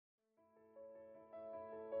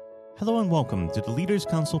Hello and welcome to the Leaders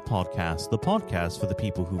Council podcast, the podcast for the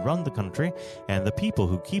people who run the country and the people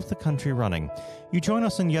who keep the country running. You join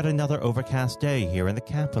us on yet another overcast day here in the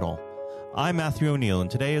capital. I'm Matthew O'Neill, and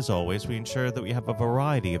today, as always, we ensure that we have a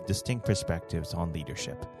variety of distinct perspectives on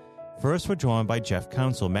leadership. First, we're joined by Jeff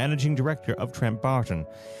Counsell, Managing Director of Trentbarton,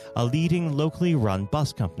 a leading locally run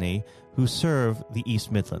bus company who serve the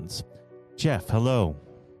East Midlands. Jeff, hello.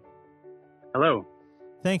 Hello.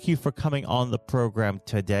 Thank you for coming on the program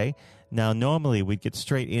today. Now, normally we'd get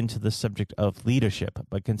straight into the subject of leadership,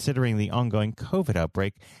 but considering the ongoing COVID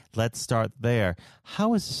outbreak, let's start there.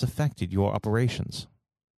 How has this affected your operations?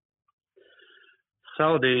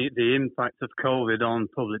 So the impact of COVID on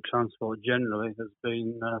public transport generally has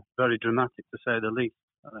been very dramatic, to say the least,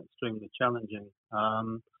 and extremely challenging.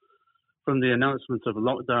 From the announcement of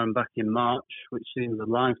lockdown back in March, which seems a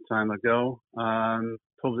lifetime ago,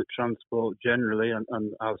 public transport generally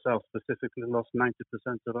and ourselves specifically lost 90%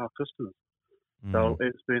 of our customers. So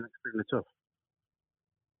it's been extremely tough.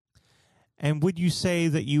 And would you say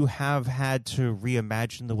that you have had to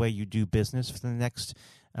reimagine the way you do business for the next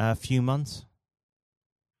few months?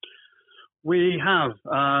 We have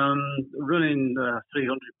running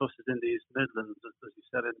 300 buses in the East Midlands, as you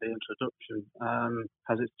said in the introduction,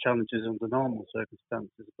 has its challenges under normal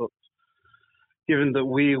circumstances. But given that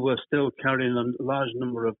we were still carrying a large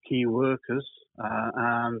number of key workers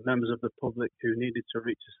and members of the public who needed to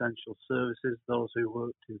reach essential services, those who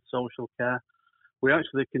worked in social care, we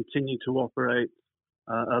actually continue to operate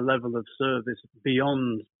a level of service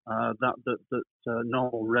beyond that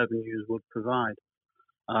normal revenues would provide.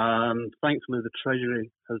 Thankfully, the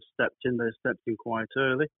Treasury has stepped in. They stepped in quite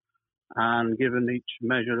early. And given each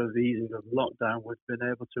measure of easing of lockdown, we've been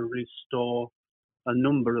able to restore a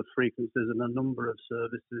number of frequencies and a number of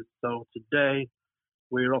services. So today,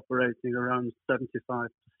 we're operating around 75%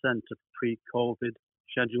 of pre-COVID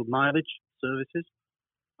scheduled mileage services.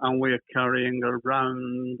 And we're carrying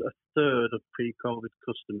around a third of pre-COVID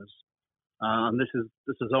customers. And this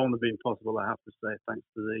has only been possible, I have to say, thanks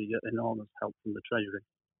to the enormous help from the Treasury.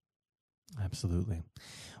 Absolutely.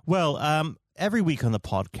 Well, every week on the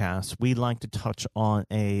podcast, we like to touch on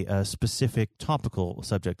a specific topical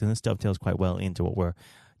subject, and this dovetails quite well into what we're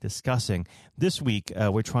discussing. This week,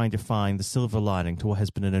 we're trying to find the silver lining to what has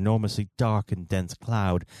been an enormously dark and dense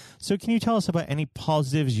cloud. So can you tell us about any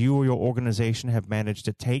positives you or your organization have managed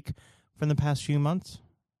to take from the past few months?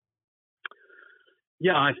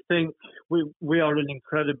 Yeah, I think we are an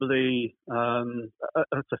incredibly, at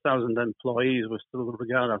 1,000 employees, we still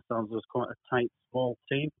regard ourselves as quite a tight, small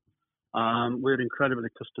team. We're incredibly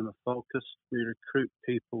customer focused. We recruit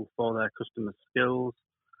people for their customer skills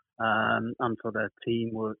and for their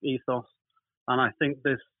teamwork ethos. And I think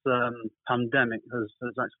this pandemic has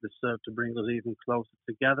actually served to bring us even closer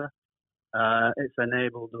together. It's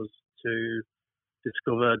enabled us to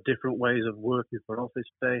discover different ways of working for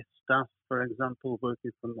office-based staff, for example,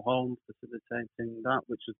 working from home, facilitating that,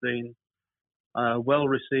 which has been well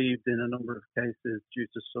received in a number of cases due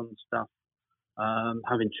to some staff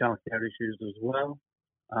having childcare issues as well.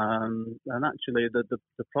 And actually, the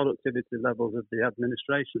productivity levels of the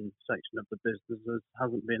administration section of the business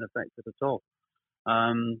hasn't been affected at all.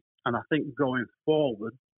 And I think going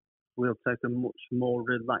forward, we'll take a much more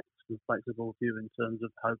relaxed and flexible view in terms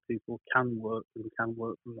of how people can work and can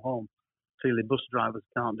work from home. Clearly, bus drivers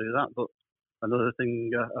can't do that, but another thing,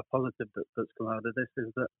 a positive that's come out of this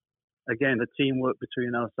is that, again, the teamwork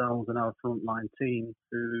between ourselves and our frontline team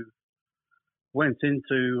who went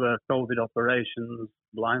into COVID operations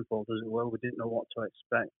blindfolded as well. We didn't know what to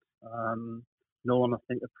expect. No one, I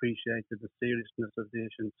think, appreciated the seriousness of the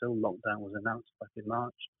issue until lockdown was announced back in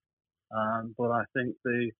March. But I think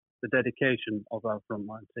the dedication of our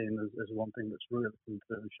frontline team is one thing that's really come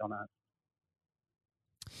through and shone out.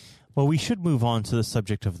 Well, we should move on to the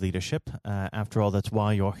subject of leadership. After all, that's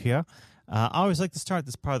why you're here. I always like to start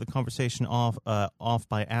this part of the conversation off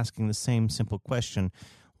by asking the same simple question.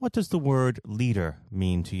 What does the word leader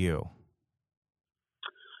mean to you?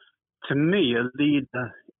 To me, a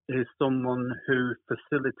leader is someone who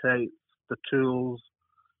facilitates the tools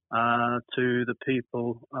to the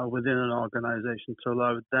people within an organisation to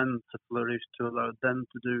allow them to flourish, to allow them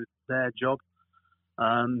to do their job,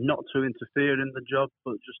 not to interfere in the job,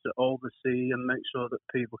 but just to oversee and make sure that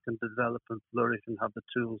people can develop and flourish and have the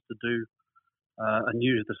tools to do and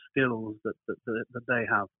use the skills that they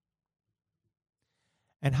have.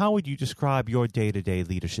 And how would you describe your day-to-day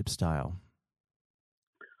leadership style?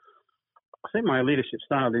 I think my leadership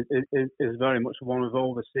style is very much one of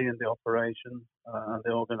overseeing the operation and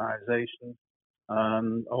the organisation,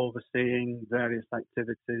 overseeing various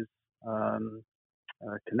activities,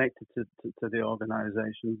 connected to the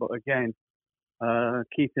organisation, but again,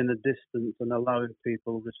 keeping a distance and allowing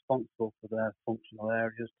people responsible for their functional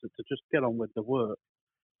areas to just get on with the work.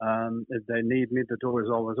 If they need me, the door is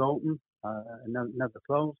always open and never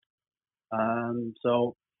closed.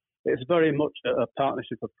 So it's very much a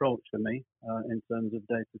partnership approach for me in terms of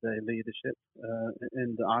day-to-day leadership.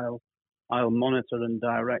 In that I'll monitor and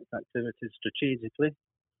direct activities strategically,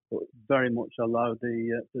 but very much allow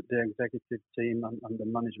the executive team and the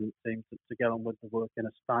management team to get on with the work in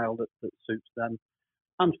a style that suits them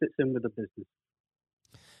and fits in with the business.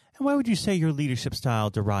 And where would you say your leadership style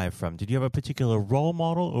derived from? Did you have a particular role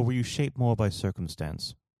model, or were you shaped more by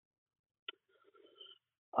circumstance?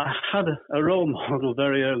 I had a role model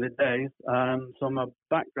very early days. So my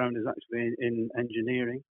background is actually in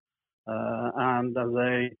engineering, and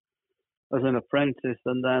as an apprentice,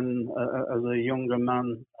 and then as a younger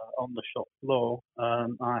man on the shop floor,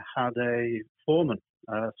 I had a foreman,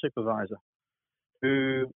 supervisor,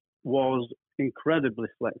 who was incredibly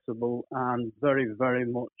flexible and very, very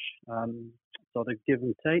much sort of give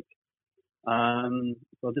and take.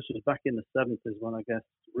 So this was back in the 70s when I guess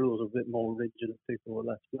rules were a bit more rigid and people were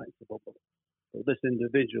less flexible. But this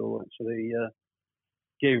individual actually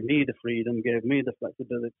gave me the freedom, gave me the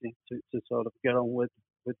flexibility to sort of get on with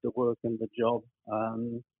the work and the job.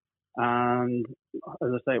 And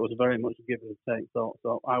as I say, it was very much give and take. So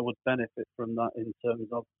I would benefit from that in terms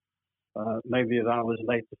of maybe if I was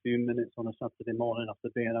late a few minutes on a Saturday morning after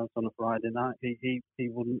being out on a Friday night, he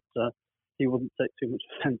wouldn't take too much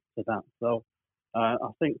offence to that. So I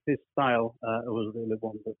think his style was really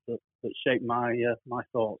one that shaped my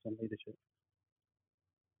thoughts on leadership.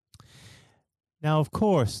 Now, of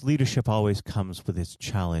course, leadership always comes with its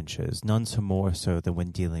challenges, none so more so than when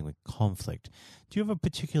dealing with conflict. Do you have a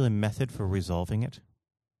particular method for resolving it?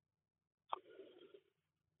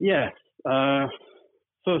 Yes.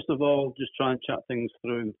 First of all, just try and chat things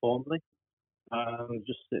through informally.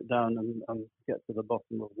 Just sit down and get to the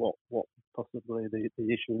bottom of what possibly the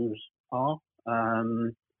issues are.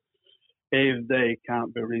 If they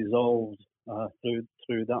can't be resolved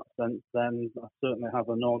through that sense, then I certainly have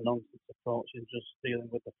a no-nonsense approach in just dealing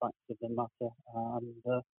with the facts of the matter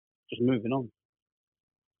and just moving on.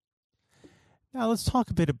 Now, let's talk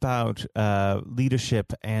a bit about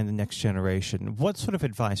leadership and the next generation. What sort of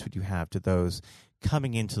advice would you have to those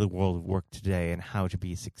coming into the world of work today and how to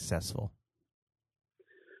be successful?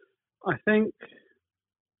 I think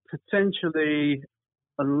potentially,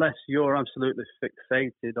 unless you're absolutely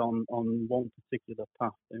fixated on one particular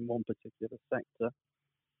path in one particular sector,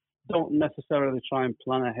 don't necessarily try and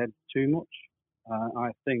plan ahead too much.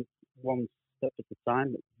 I think one step at a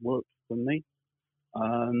time, it worked for me.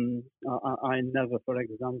 I never, for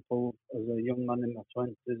example, as a young man in my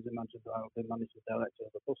 20s, imagined I would be managing director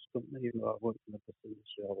of a bus company, even though I've worked in the bus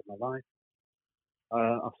industry all of my life.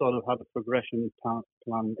 I sort of had a progression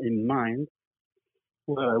plan in mind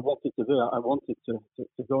where I wanted to do. I wanted to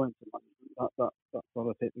go into management. That sort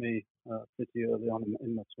of hit me pretty early on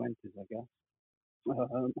in my 20s, I guess,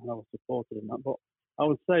 and I was supported in that. But I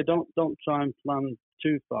would say don't try and plan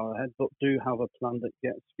too far ahead, but do have a plan that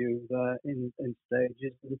gets you there in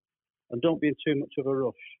stages, and don't be in too much of a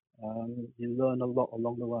rush. You learn a lot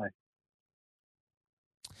along the way.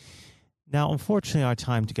 Now, unfortunately, our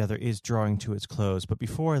time together is drawing to its close, but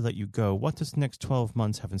before I let you go, what does the next 12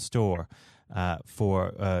 months have in store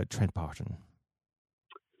for Trentbarton?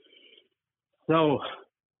 So,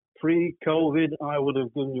 pre-COVID, I would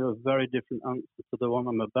have given you a very different answer to the one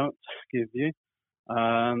I'm about to give you.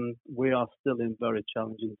 We are still in very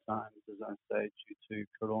challenging times, as I say, due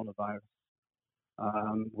to coronavirus.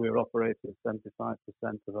 We're operating 75%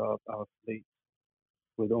 of our fleet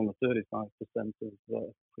with only 35%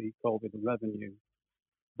 of pre-COVID revenue.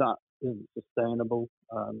 That isn't sustainable.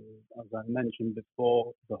 As I mentioned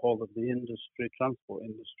before, the whole of the industry, transport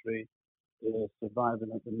industry, is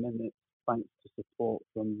surviving at the minute thanks to support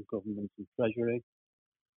from government and Treasury.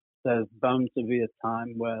 There's bound to be a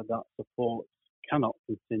time where that support cannot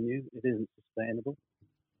continue. It isn't sustainable.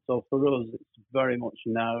 So for us, it's very much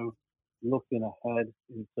now looking ahead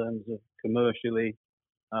in terms of commercially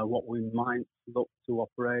what we might look to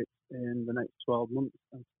operate in the next 12 months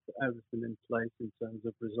and put everything in place in terms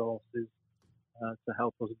of resources to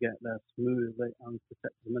help us get there smoothly and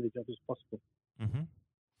protect as many jobs as possible. Mm-hmm.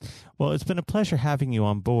 Well, it's been a pleasure having you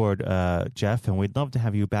on board, Jeff, and we'd love to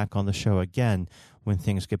have you back on the show again when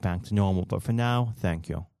things get back to normal. But for now, thank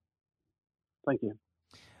you. Thank you.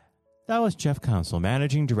 That was Jeff Counsell,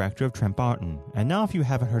 Managing Director of Trentbarton. And now, if you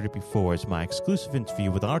haven't heard it before, is my exclusive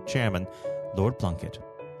interview with our chairman, Lord Blunkett.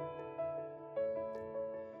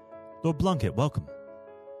 Lord Blunkett, welcome.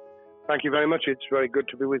 Thank you very much. It's very good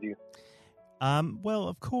to be with you. Well,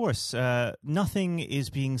 of course, nothing is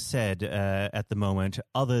being said at the moment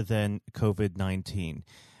other than COVID-19,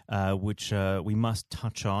 which we must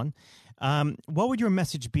touch on. What would your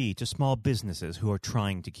message be to small businesses who are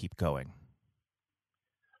trying to keep going?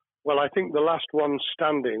 Well, I think the last ones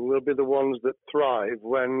standing will be the ones that thrive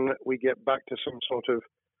when we get back to some sort of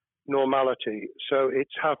normality. So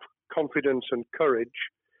it's have confidence and courage.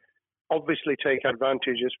 Obviously, take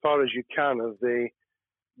advantage as far as you can of the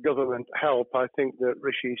government help. I think that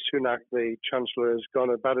Rishi Sunak, the Chancellor, has gone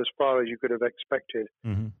about as far as you could have expected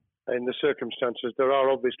in the circumstances. There are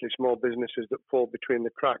obviously small businesses that fall between the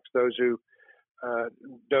cracks. Those who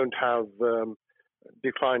don't have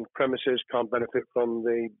defined premises can't benefit from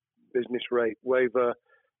the business rate waiver,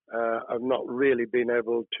 have not really been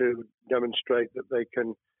able to demonstrate that they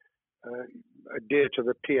can adhere to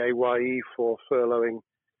the PAYE for furloughing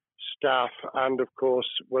staff, and of course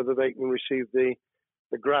whether they can receive the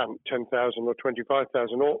grant, 10,000 or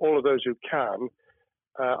 25,000. All of those who can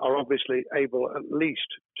are obviously able at least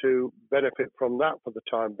to benefit from that for the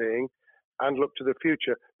time being and look to the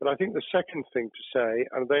future. But I think the second thing to say,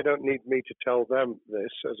 and they don't need me to tell them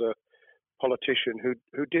this as a politician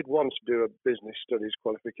who did once do a business studies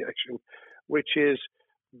qualification, which is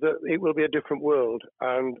that it will be a different world,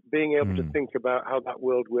 and being able to think about how that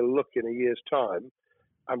world will look in a year's time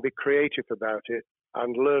and be creative about it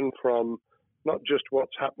and learn from not just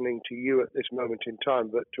what's happening to you at this moment in time,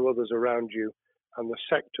 but to others around you and the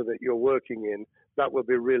sector that you're working in, that will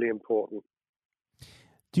be really important.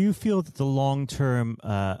 Do you feel that the long-term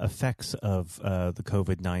effects of the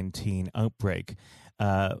COVID-19 outbreak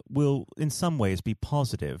will in some ways be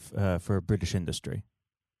positive for British industry?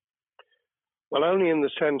 Well, only in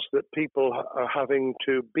the sense that people are having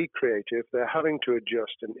to be creative, they're having to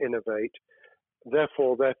adjust and innovate.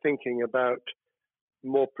 Therefore, they're thinking about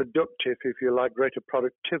more productive, if you like, greater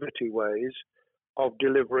productivity ways of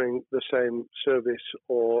delivering the same service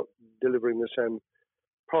or delivering the same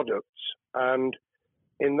products. And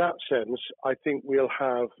in that sense, I think we'll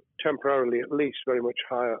have temporarily at least very much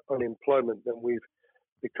higher unemployment than we've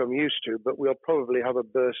become used to, but we'll probably have a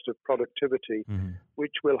burst of productivity,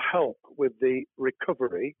 which will help with the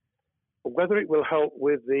recovery. Whether it will help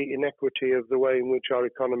with the inequity of the way in which our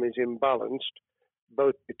economy is imbalanced,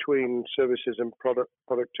 both between services and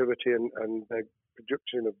productivity and the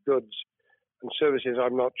production of goods and services,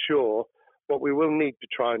 I'm not sure. What we will need to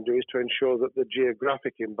try and do is to ensure that the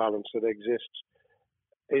geographic imbalance that exists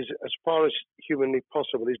is, as far as humanly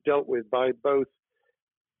possible, is dealt with by both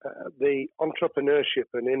the entrepreneurship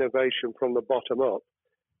and innovation from the bottom up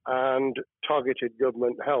and targeted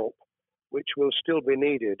government help, which will still be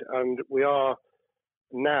needed. And we are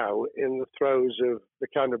now in the throes of the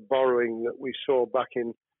kind of borrowing that we saw back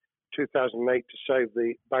in 2008 to save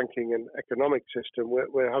the banking and economic system.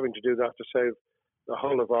 We're having to do that to save the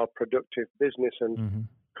whole of our productive business and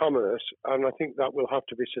commerce, and I think that will have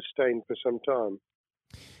to be sustained for some time.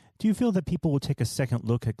 Do you feel that people will take a second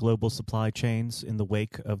look at global supply chains in the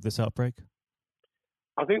wake of this outbreak?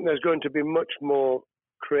 I think there's going to be much more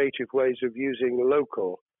creative ways of using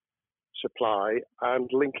local supply and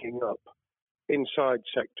linking up inside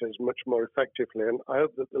sectors much more effectively. And I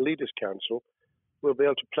hope that the Leaders' Council will be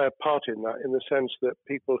able to play a part in that, in the sense that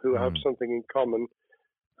people who have something in common,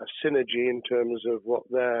 a synergy in terms of what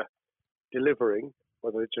they're delivering,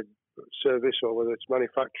 whether it's a service or whether it's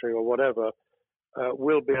manufacturing or whatever,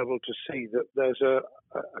 will be able to see that there's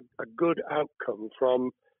a good outcome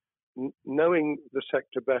from knowing the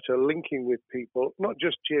sector better, linking with people, not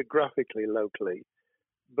just geographically, locally,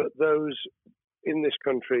 but those in this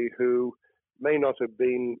country who may not have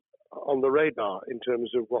been on the radar in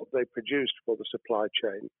terms of what they produced for the supply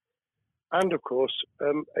chain. And of course,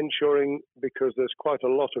 ensuring, because there's quite a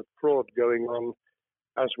lot of fraud going on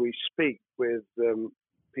as we speak with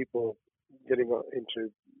people getting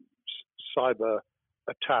into cyber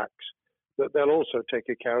attacks, that they'll also take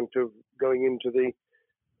account of going into the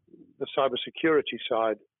cyber security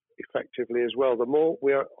side effectively as well. The more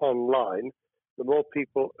we are online, the more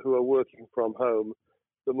people who are working from home,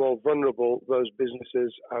 the more vulnerable those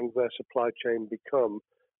businesses and their supply chain become.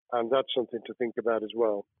 And that's something to think about as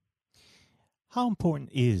well. How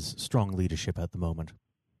important is strong leadership at the moment?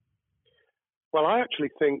 Well, I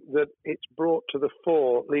actually think that it's brought to the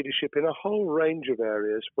fore leadership in a whole range of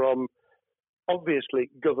areas, from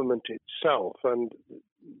obviously government itself, and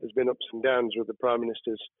there's been ups and downs with the Prime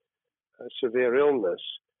Minister's severe illness,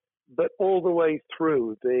 but all the way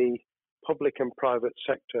through the public and private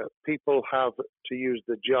sector, people have, to use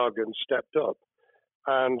the jargon, stepped up,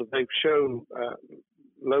 and they've shown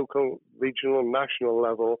local, regional, national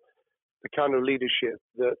level the kind of leadership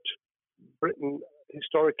that Britain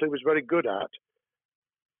historically was very good at.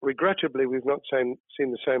 Regrettably, we've not seen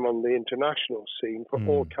the same on the international scene for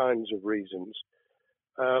all kinds of reasons,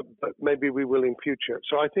 but maybe we will in future.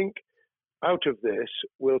 So I think out of this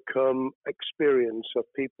will come experience of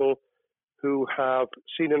people who have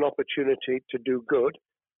seen an opportunity to do good,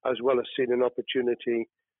 as well as seen an opportunity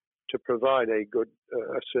to provide a good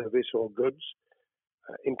service or goods,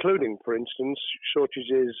 including, for instance,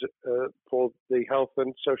 shortages for the health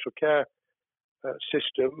and social care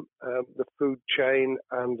system, the food chain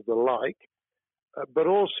and the like, but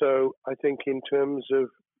also I think in terms of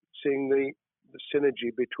seeing the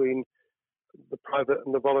synergy between the private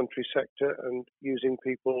and the voluntary sector and using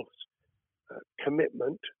people's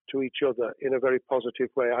commitment to each other in a very positive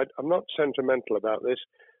way. I'm not sentimental about this.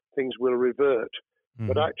 Things will revert.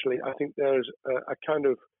 But actually, I think there's a kind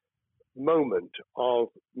of moment of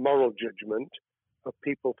moral judgment of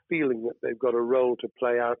people feeling that they've got a role to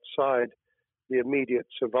play outside the immediate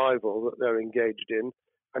survival that they're engaged in.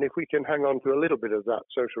 And if we can hang on to a little bit of that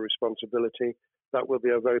social responsibility, that will be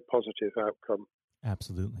a very positive outcome.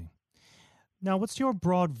 Absolutely. Now, what's your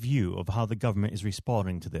broad view of how the government is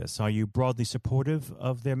responding to this? Are you broadly supportive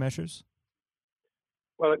of their measures?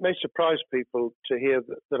 Well, it may surprise people to hear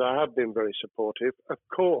that I have been very supportive. Of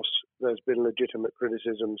course, there's been legitimate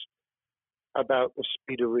criticisms about the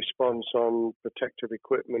speed of response on protective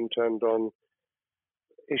equipment and on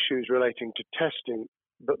issues relating to testing.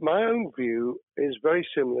 But my own view is very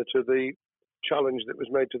similar to the challenge that was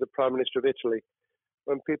made to the Prime Minister of Italy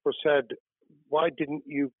when people said, why didn't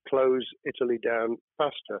you close Italy down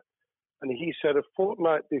faster? And he said, a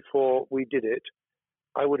fortnight before we did it,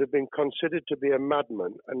 I would have been considered to be a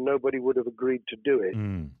madman and nobody would have agreed to do it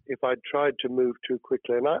if I'd tried to move too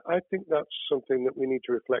quickly. And I think that's something that we need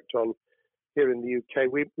to reflect on here in the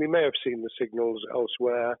UK. We may have seen the signals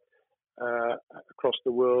elsewhere across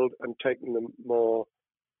the world and taken them more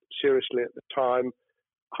seriously at the time.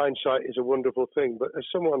 Hindsight is a wonderful thing, but as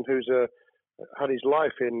someone who's had his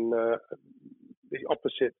life in the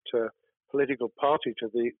opposite political party to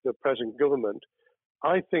the present government,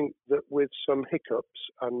 I think that with some hiccups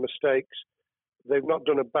and mistakes, they've not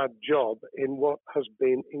done a bad job in what has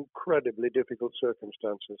been incredibly difficult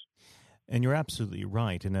circumstances. And you're absolutely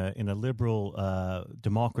right. In a liberal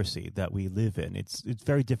democracy that we live in, it's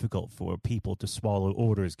very difficult for people to swallow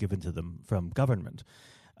orders given to them from government.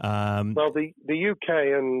 Well, the UK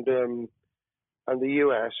and the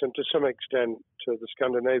US, and to some extent the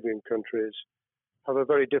Scandinavian countries, have a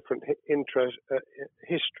very different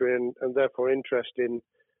history and therefore interest in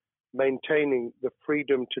maintaining the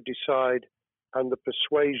freedom to decide and the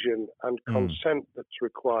persuasion and consent that's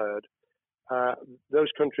required. Those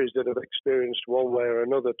countries that have experienced one way or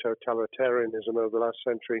another totalitarianism over the last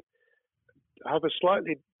century have a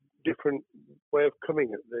slightly different way of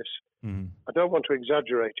coming at this. I don't want to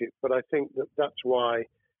exaggerate it, but I think that that's why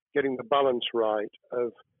getting the balance right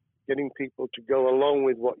of getting people to go along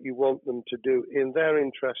with what you want them to do in their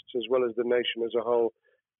interests as well as the nation as a whole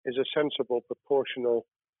is a sensible, proportional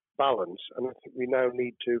balance. And I think we now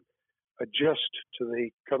need to adjust to the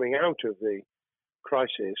coming out of the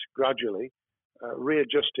crisis gradually,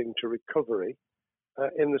 readjusting to recovery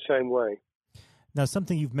in the same way. Now,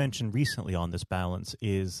 something you've mentioned recently on this balance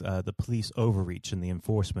is the police overreach in the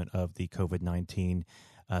enforcement of the COVID-19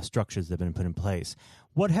 structures that have been put in place.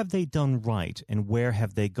 What have they done right, and where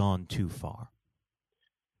have they gone too far?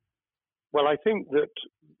 Well, I think that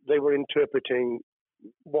they were interpreting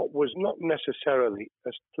what was not necessarily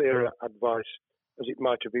as clear advice as it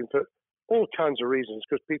might have been for all kinds of reasons,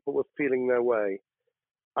 because people were feeling their way.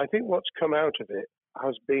 I think what's come out of it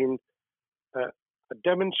has been a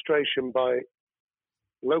demonstration by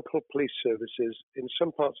local police services in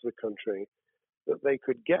some parts of the country that they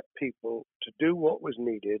could get people to do what was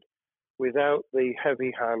needed without the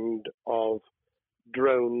heavy hand of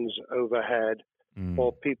drones overhead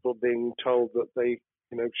or people being told that they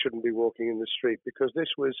shouldn't be walking in the street, because this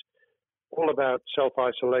was all about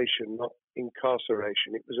self-isolation, not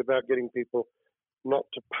incarceration. It was about getting people not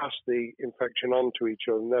to pass the infection on to each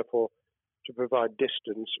other and therefore to provide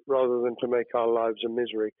distance rather than to make our lives a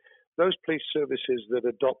misery. Those police services that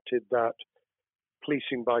adopted that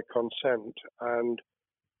policing by consent and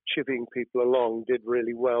chivying people along did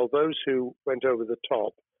really well. Those who went over the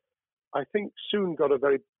top, I think, soon got a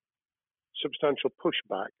very substantial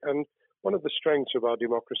pushback. And one of the strengths of our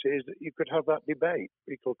democracy is that you could have that debate.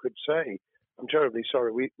 People could say, I'm terribly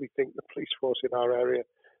sorry, we think the police force in our area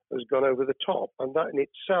has gone over the top. And that in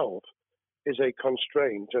itself is a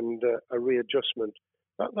constraint and a readjustment.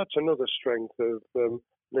 That's another strength of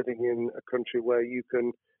living in a country where you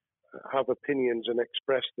can have opinions and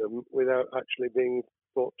express them without actually being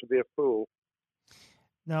thought to be a fool.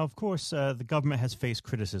 Now, of course, the government has faced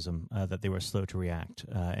criticism that they were slow to react,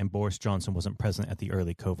 and Boris Johnson wasn't present at the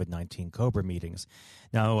early COVID-19 COBRA meetings.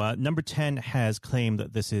 Now, Number 10 has claimed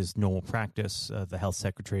that this is normal practice. The health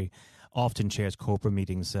secretary often chairs COBRA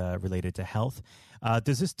meetings related to health.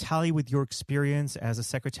 Does this tally with your experience as a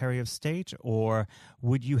Secretary of State, or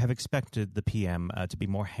would you have expected the PM to be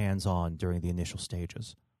more hands-on during the initial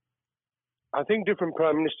stages? I think different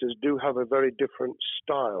prime ministers do have a very different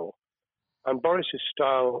style. And Boris's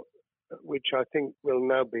style, which I think will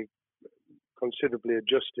now be considerably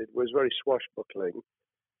adjusted, was very swashbuckling.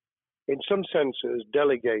 In some senses,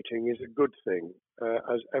 delegating is a good thing,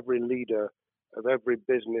 as every leader of every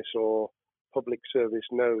business or public service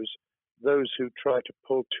knows. Those who try to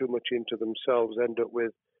pull too much into themselves end up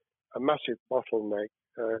with a massive bottleneck,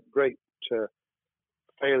 great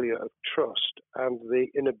failure of trust, and the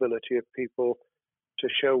inability of people to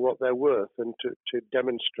show what they're worth and to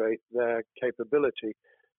demonstrate their capability.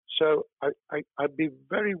 So I'd be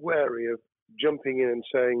very wary of jumping in and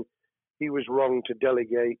saying he was wrong to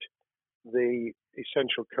delegate the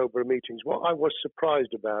essential COBRA meetings. What I was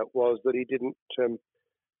surprised about was that he didn't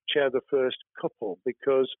chair the first couple,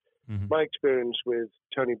 because my experience with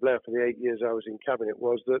Tony Blair for the 8 years I was in Cabinet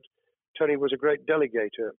was that Tony was a great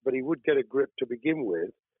delegator, but he would get a grip to begin with,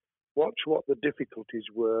 watch what the difficulties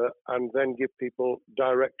were, and then give people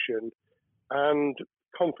direction and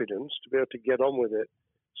confidence to be able to get on with it.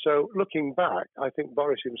 So looking back, I think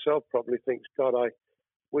Boris himself probably thinks, God, I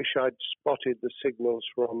wish I'd spotted the signals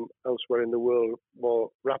from elsewhere in the world more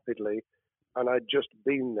rapidly, and I'd just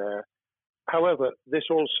been there. However, this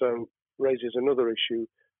also raises another issue.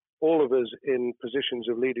 All of us in positions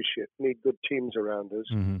of leadership need good teams around us.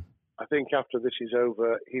 I think after this is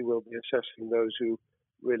over, he will be assessing those who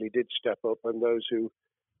really did step up and those who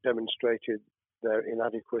demonstrated their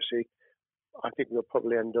inadequacy. I think we'll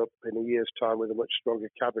probably end up in a year's time with a much stronger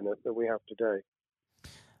cabinet than we have today.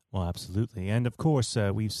 Well, absolutely. And of course,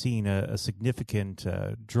 we've seen a significant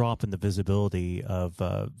drop in the visibility of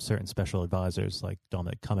certain special advisors like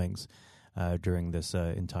Dominic Cummings during this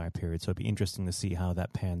entire period. So it'd be interesting to see how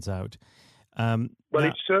that pans out.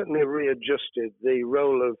 It's certainly readjusted the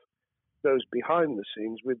role of those behind the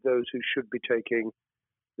scenes with those who should be taking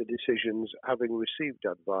the decisions, having received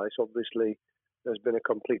advice. Obviously, there's been a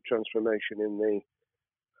complete transformation in the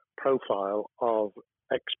profile of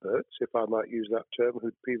experts, if I might use that term,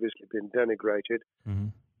 who'd previously been denigrated.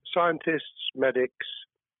 Scientists, medics,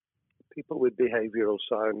 people with behavioral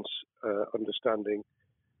science understanding.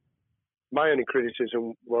 My only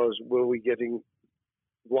criticism was, were we getting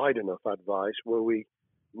wide enough advice? Were we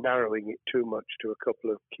narrowing it too much to a couple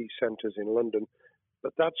of key centres in London?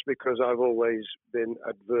 But that's because I've always been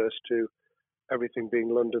adverse to everything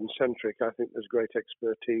being London-centric. I think there's great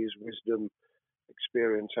expertise, wisdom,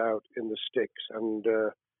 experience out in the sticks, and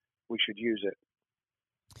we should use it.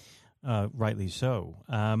 Rightly so.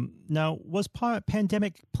 Now, was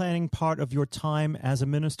pandemic planning part of your time as a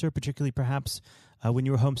minister, particularly perhaps when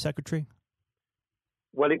you were Home Secretary?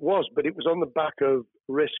 Well, it was, but it was on the back of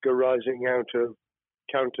risk arising out of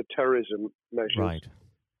counter-terrorism measures. Right.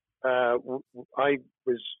 I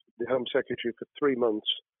was the Home Secretary for 3 months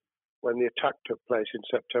when the attack took place in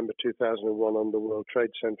September 2001 on the World Trade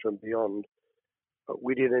Center and beyond.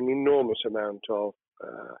 We did an enormous amount of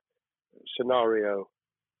scenario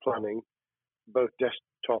planning, both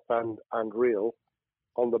desktop and real.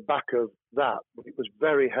 On the back of that, it was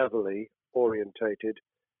very heavily orientated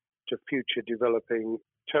to future developing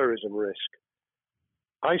terrorism risk.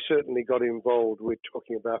 I certainly got involved with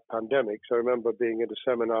talking about pandemics. I remember being at a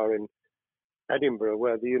seminar in Edinburgh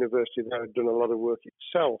where the university there had done a lot of work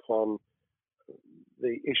itself on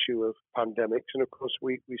the issue of pandemics. And of course,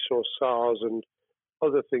 we saw SARS and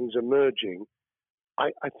other things emerging.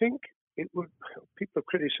 I think people have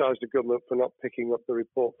criticised the government for not picking up the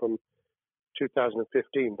report from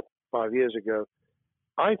 2015, 5 years ago.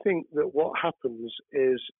 I think that what happens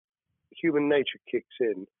is human nature kicks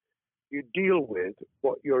in. You deal with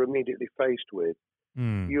what you're immediately faced with.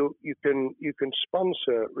 You can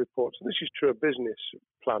sponsor reports, and this is true of business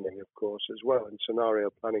planning, of course, as well, and scenario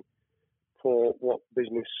planning for what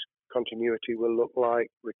business continuity will look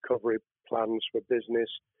like, recovery plans for business,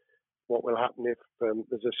 what will happen if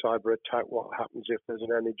there's a cyber attack, what happens if there's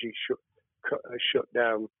an energy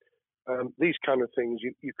shutdown. These kind of things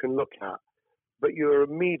you can look at, but you're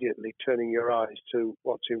immediately turning your eyes to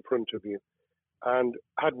what's in front of you. And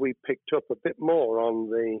had we picked up a bit more on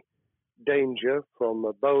the danger from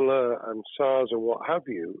Ebola and SARS and what have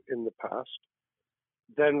you in the past,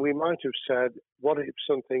 then we might have said, what if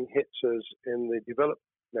something hits us in the developed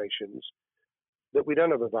nations? that we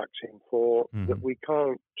don't have a vaccine for, that we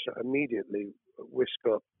can't immediately whisk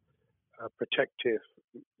up protective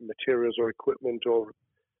materials or equipment, or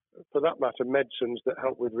for that matter, medicines that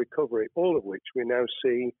help with recovery, all of which we now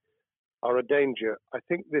see are a danger. I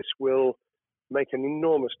think this will make an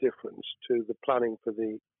enormous difference to the planning for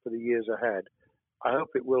the years ahead. I hope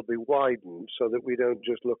it will be widened so that we don't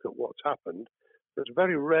just look at what's happened, but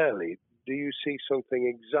very rarely do you see something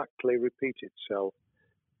exactly repeat itself.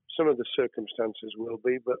 Some of the circumstances will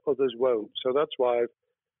be, but others won't. So that's why I've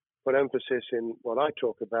put emphasis in what I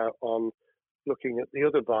talk about on looking at the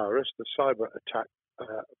other virus, the cyber attack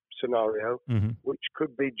scenario, which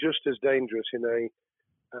could be just as dangerous in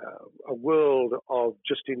a world of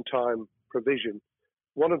just-in-time provision.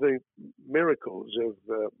 One of the miracles of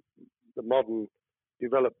the modern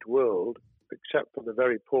developed world, except for the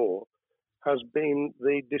very poor, has been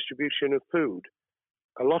the distribution of food.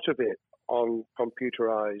 A lot of it on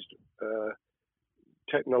computerized,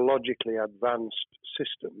 technologically advanced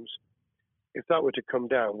systems. If that were to come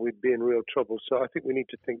down, we'd be in real trouble. So I think we need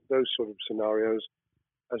to think those sort of scenarios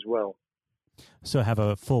as well. So have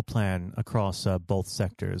a full plan across both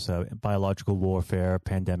sectors, biological warfare,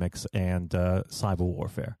 pandemics, and cyber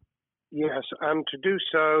warfare. Yes, and to do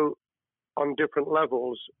so on different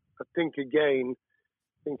levels. I think, again,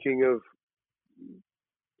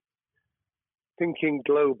 thinking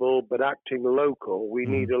global but acting local, we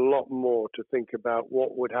need a lot more to think about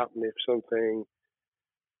what would happen if something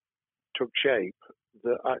took shape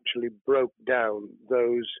that actually broke down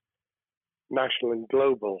those national and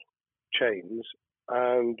global chains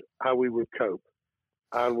and how we would cope.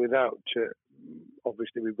 And without,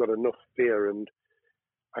 obviously, we've got enough fear and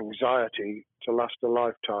anxiety to last a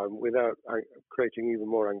lifetime. Without creating even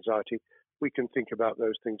more anxiety, we can think about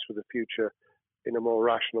those things for the future in a more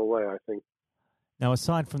rational way, I think. Now,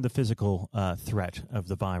 aside from the physical threat of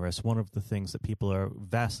the virus, one of the things that people are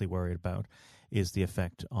vastly worried about is the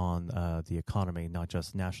effect on the economy, not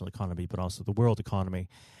just national economy, but also the world economy.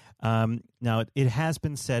 Now, it has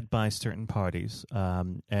been said by certain parties,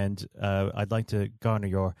 and I'd like to garner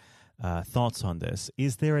your thoughts on this.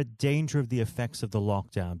 Is there a danger of the effects of the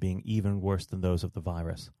lockdown being even worse than those of the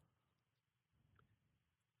virus?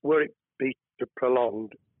 Were it be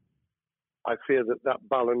prolonged, I fear that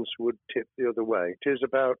balance would tip the other way. It is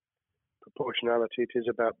about proportionality. It is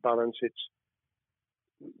about balance. It's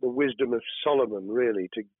the wisdom of Solomon, really,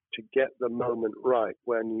 to get the moment right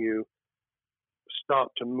when you start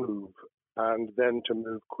to move and then to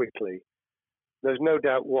move quickly. There's no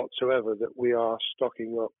doubt whatsoever that we are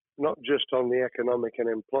stocking up, not just on the economic and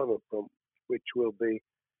employment front, which will be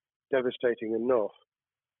devastating enough,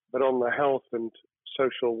 but on the health and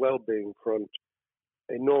social well-being front,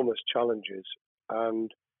 enormous challenges,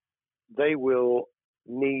 and they will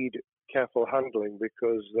need careful handling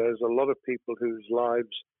because there's a lot of people whose lives,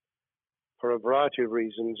 for a variety of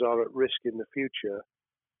reasons, are at risk in the future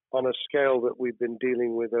on a scale that we've been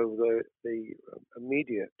dealing with over the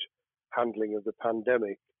immediate handling of the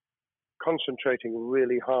pandemic, concentrating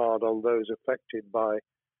really hard on those affected by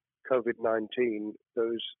COVID-19,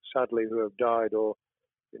 those sadly who have died or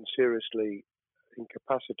been seriously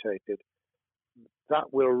incapacitated.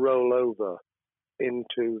 That will roll over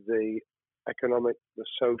into the economic, the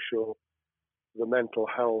social, the mental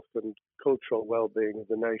health and cultural well-being of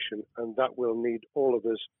the nation, and that will need all of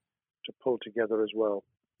us to pull together as well.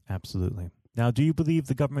 Absolutely. Now, do you believe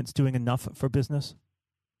the government's doing enough for business?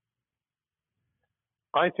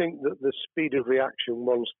 I think that the speed of reaction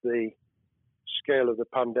once the scale of the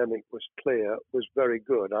pandemic was clear was very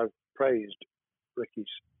good. I've praised Rishi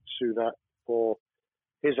Sunak for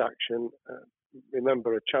his action.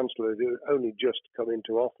 Remember, a chancellor who only just come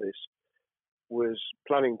into office was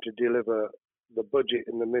planning to deliver the budget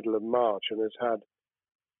in the middle of March and has had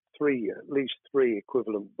at least three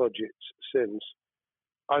equivalent budgets since.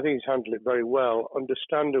 I think he's handled it very well.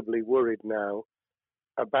 Understandably worried now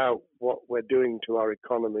about what we're doing to our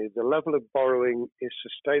economy. The level of borrowing is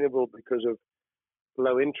sustainable because of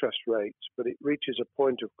low interest rates, but it reaches a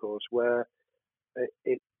point, of course, where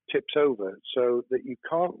it tips over so that you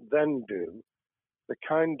can't then do the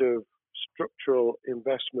kind of structural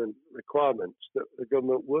investment requirements that the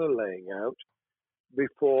government were laying out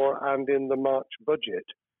before and in the March budget.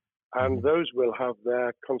 And those will have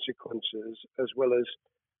their consequences as well as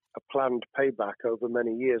a planned payback over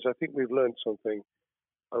many years. I think we've learned something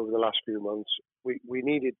over the last few months. We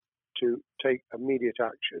needed to take immediate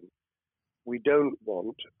action. We don't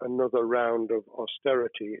want another round of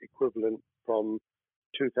austerity equivalent from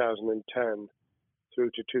 2010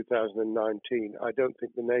 through to 2019. I don't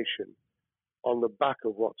think the nation, on the back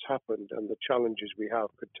of what's happened and the challenges we have,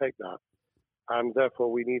 could take that. and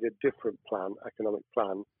therefore we need a different plan, economic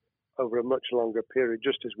plan, over a much longer period,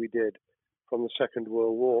 just as we did from the Second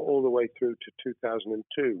World War all the way through to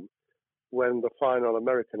 2002, when the final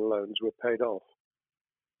American loans were paid off.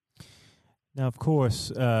 Now, of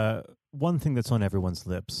course, one thing that's on everyone's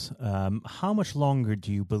lips, how much longer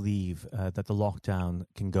do you believe that the lockdown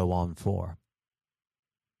can go on for?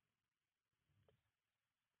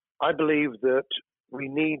 I believe that we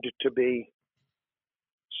need to be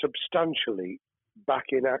substantially back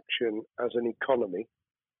in action as an economy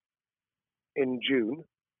in June.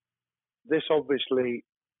 This obviously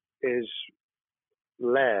is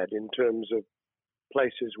led in terms of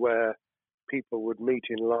places where people would meet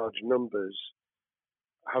in large numbers,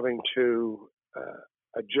 having to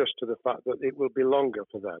adjust to the fact that it will be longer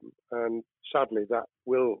for them. And sadly, that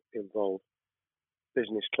will involve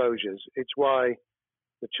business closures. It's why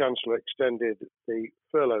the Chancellor extended the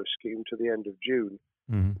furlough scheme to the end of June.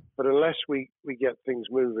 Mm-hmm. But unless we get things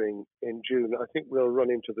moving in June, I think we'll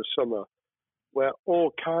run into the summer where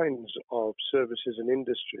all kinds of services and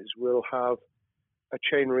industries will have a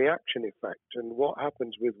chain reaction effect. And what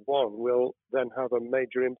happens with one will then have a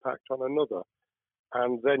major impact on another.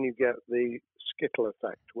 And then you get the skittle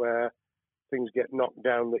effect where things get knocked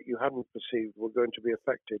down that you hadn't perceived were going to be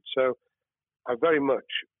affected. So I very much,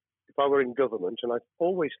 if I were in government, and I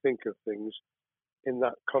always think of things in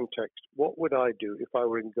that context, what would I do if I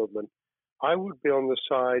were in government? I would be on the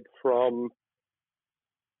side from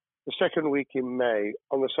the second week in May,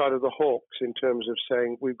 on the side of the hawks in terms of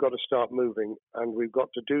saying we've got to start moving, and we've got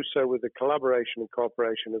to do so with the collaboration and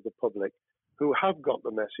cooperation of the public who have got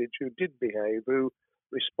the message, who did behave, who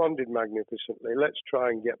responded magnificently. Let's try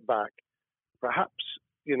and get back, perhaps,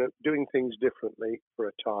 doing things differently for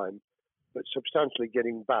a time, but substantially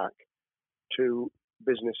getting back to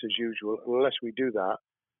business as usual. And unless we do that,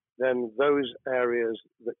 then those areas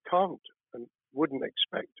that can't and wouldn't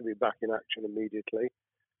expect to be back in action immediately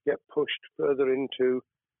get pushed further into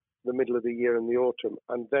the middle of the year and the autumn,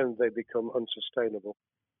 and then they become unsustainable.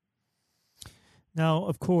 Now,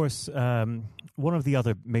 of course, one of the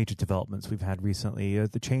other major developments we've had recently are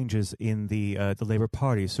the changes in the Labour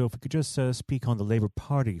Party. So if we could just speak on the Labour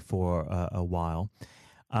Party for a while.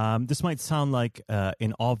 This might sound like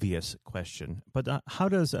an obvious question, but how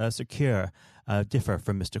does Sir Keir differ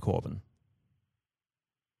from Mr. Corbyn?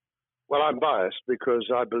 Well, I'm biased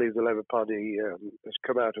because I believe the Labour Party has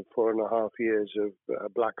come out of 4.5 years of a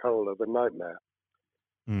black hole of a nightmare,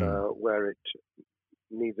 where it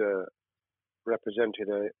neither represented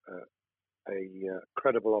a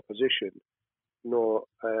credible opposition nor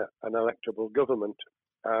an electable government,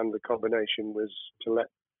 and the combination was to let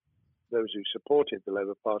those who supported the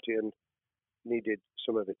Labour Party and needed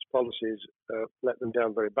some of its policies let them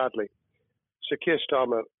down very badly. Sir Keir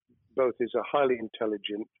Starmer both is a highly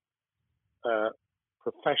intelligent,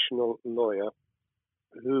 professional lawyer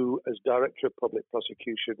who, as Director of Public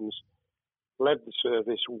Prosecutions, led the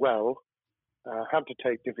service well, had to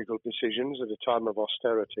take difficult decisions at a time of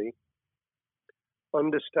austerity,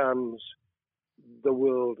 understands the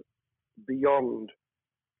world beyond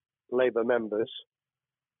Labour members,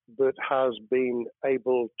 but has been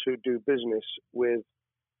able to do business with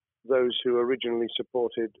those who originally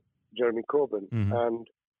supported Jeremy Corbyn and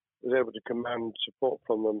was able to command support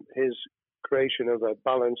from them. His creation of a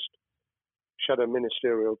balanced shadow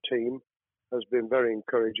ministerial team has been very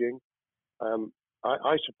encouraging.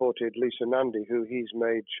 I supported Lisa Nandy, who he's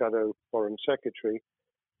made shadow foreign secretary,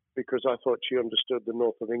 because I thought she understood the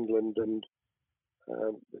north of England and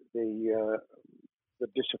the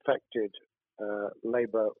disaffected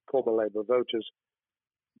former Labour voters.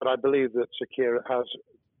 But I believe that Sir Keir has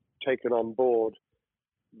taken on board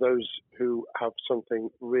those who have something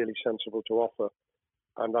really sensible to offer.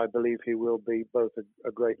 And I believe he will be both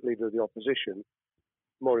a great leader of the opposition.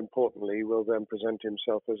 More importantly, he will then present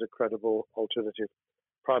himself as a credible alternative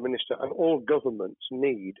prime minister. And all governments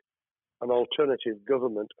need an alternative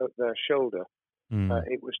government at their shoulder.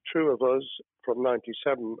 It was true of us from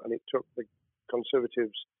 97, and it took the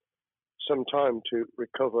Conservatives some time to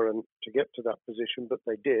recover and to get to that position, but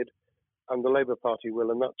they did, and the Labour Party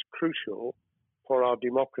will, and that's crucial for our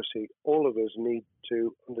democracy. All of us need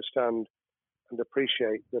to understand and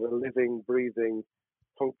appreciate that a living, breathing,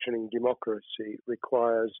 functioning democracy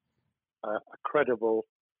requires a credible,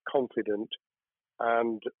 confident,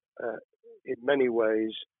 and in many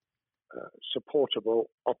ways supportable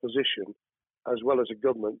opposition, as well as a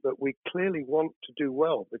government that we clearly want to do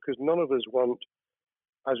well, because none of us want,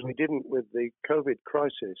 as we didn't with the COVID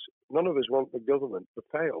crisis, none of us want the government to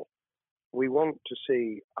fail. We want to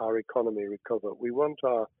see our economy recover. We want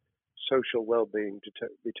our social well-being to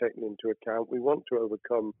be taken into account. We want to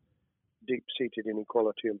overcome deep-seated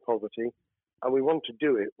inequality and poverty. And we want to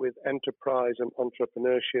do it with enterprise and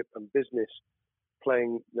entrepreneurship and business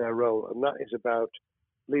playing their role. And that is about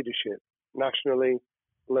leadership nationally,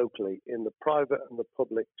 locally, in the private and the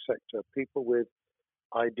public sector. People with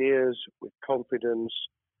ideas, with confidence,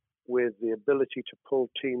 with the ability to pull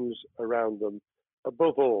teams around them.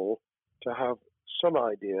 Above all, to have some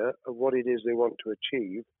idea of what it is they want to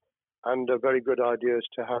achieve and a very good idea as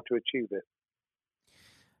to how to achieve it.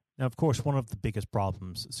 Now, of course, one of the biggest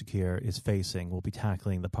problems Secure is facing will be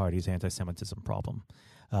tackling the party's anti-Semitism problem.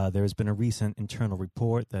 There has been a recent internal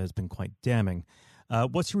report that has been quite damning.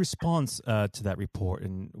 What's your response to that report,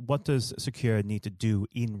 and what does Secure need to do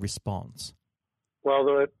in response? Well,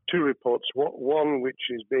 there are two reports. One which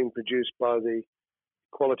is being produced by the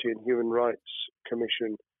Equality and Human Rights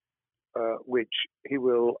Commission, which he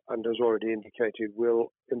will, and has already indicated,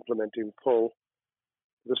 will implement in full.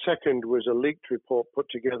 The second was a leaked report put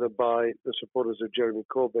together by the supporters of Jeremy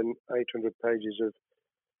Corbyn, 800 pages of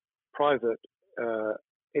private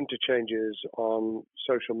interchanges on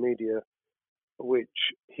social media, which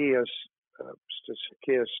he has,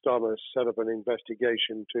 Keir Starmer, set up an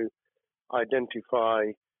investigation to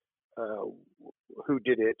identify who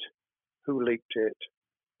did it, who leaked it,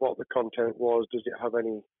 what the content was, does it have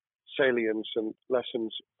any salience and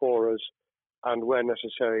lessons for us, and where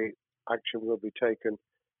necessary, action will be taken.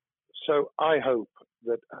 So I hope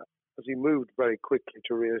that as he moved very quickly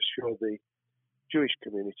to reassure the Jewish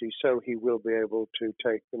community, so he will be able to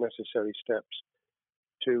take the necessary steps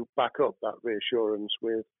to back up that reassurance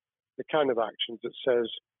with the kind of actions that says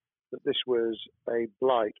that this was a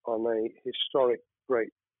blight on a historic, great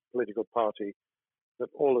political party that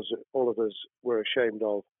all of us were ashamed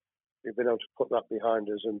of. We've been able to put that behind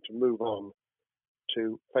us and to move on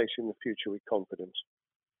to facing the future with confidence.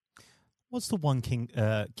 What's the one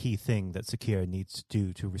key thing that Secure needs to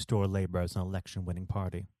do to restore Labour as an election-winning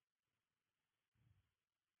party?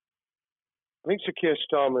 I think Sir Keir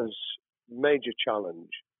Starmer's major challenge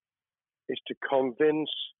is to convince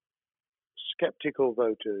sceptical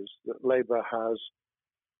voters that Labour has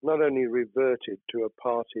not only reverted to a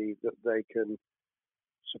party that they can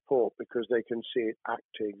support because they can see it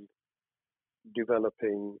acting,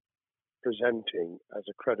 developing, presenting as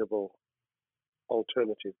a credible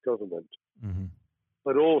alternative government,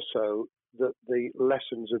 but also that the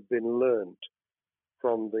lessons have been learned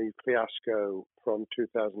from the fiasco from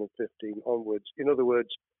 2015 onwards. In other words,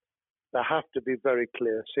 there have to be very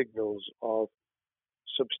clear signals of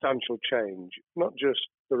substantial change, not just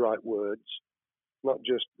the right words, not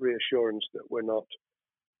just reassurance that we're not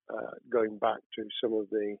going back to some of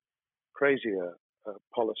the crazier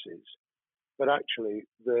policies, but actually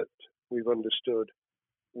that we've understood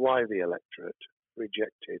why the electorate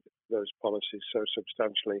rejected those policies so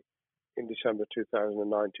substantially in December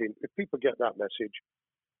 2019. If people get that message,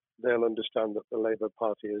 they'll understand that the Labour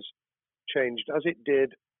Party has changed, as it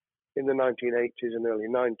did in the 1980s and early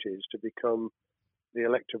 90s, to become the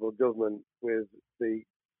electable government with the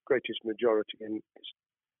greatest majority and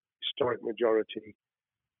historic majority,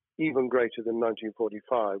 even greater than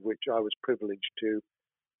 1945, which I was privileged to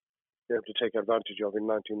be able to take advantage of in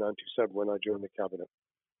 1997 when I joined the cabinet.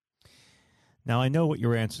 Now, I know what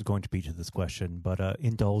your answer is going to be to this question, but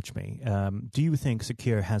indulge me. Do you think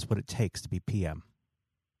Secure has what it takes to be PM?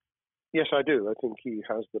 Yes, I do. I think he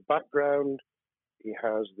has the background, he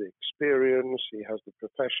has the experience, he has the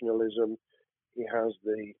professionalism, he has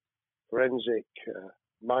the forensic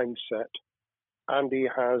mindset, and he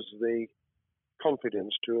has the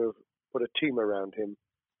confidence to have put a team around him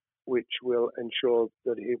which will ensure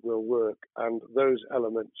that it will work. And those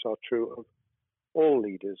elements are true of all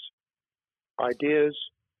leaders. Ideas,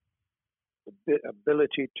 the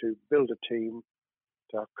ability to build a team,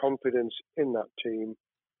 to have confidence in that team,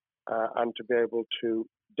 and to be able to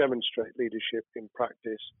demonstrate leadership in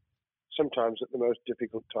practice, sometimes at the most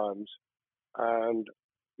difficult times. And,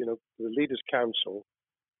 you know, the Leaders' Council,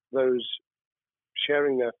 those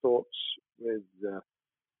sharing their thoughts with the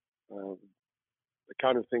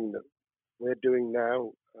kind of thing that we're doing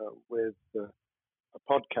now with a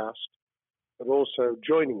podcast, but also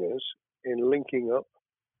joining us in linking up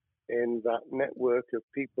in that network of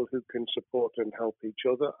people who can support and help each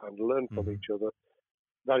other and learn from each other.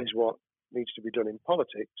 That is what needs to be done in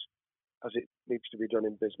politics as it needs to be done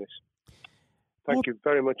in business. Thank you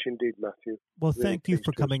very much indeed, Matthew. Well, thank you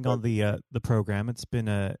for coming on the program. It's been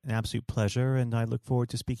an absolute pleasure, and I look forward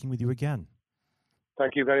to speaking with you again.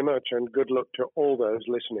 Thank you very much, and good luck to all those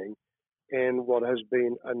listening in what has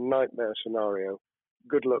been a nightmare scenario.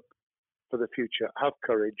 Good luck for the future. Have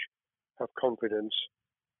courage, have confidence,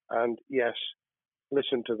 and yes,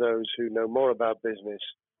 listen to those who know more about business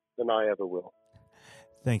than I ever will.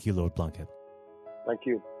 Thank you, Lord Blunkett. Thank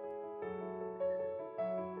you.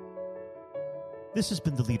 This has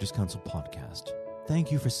been the Leaders Council podcast.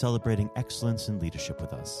 Thank you for celebrating excellence in leadership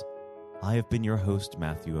with us. I have been your host,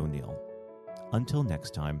 Matthew O'Neill. Until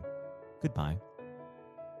next time, goodbye.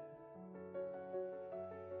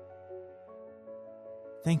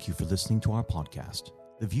 Thank you for listening to our podcast.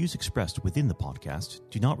 The views expressed within the podcast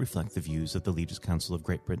do not reflect the views of the Leaders Council of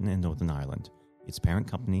Great Britain and Northern Ireland, its parent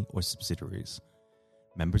company or subsidiaries,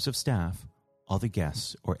 members of staff, other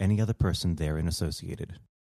guests, or any other person therein associated.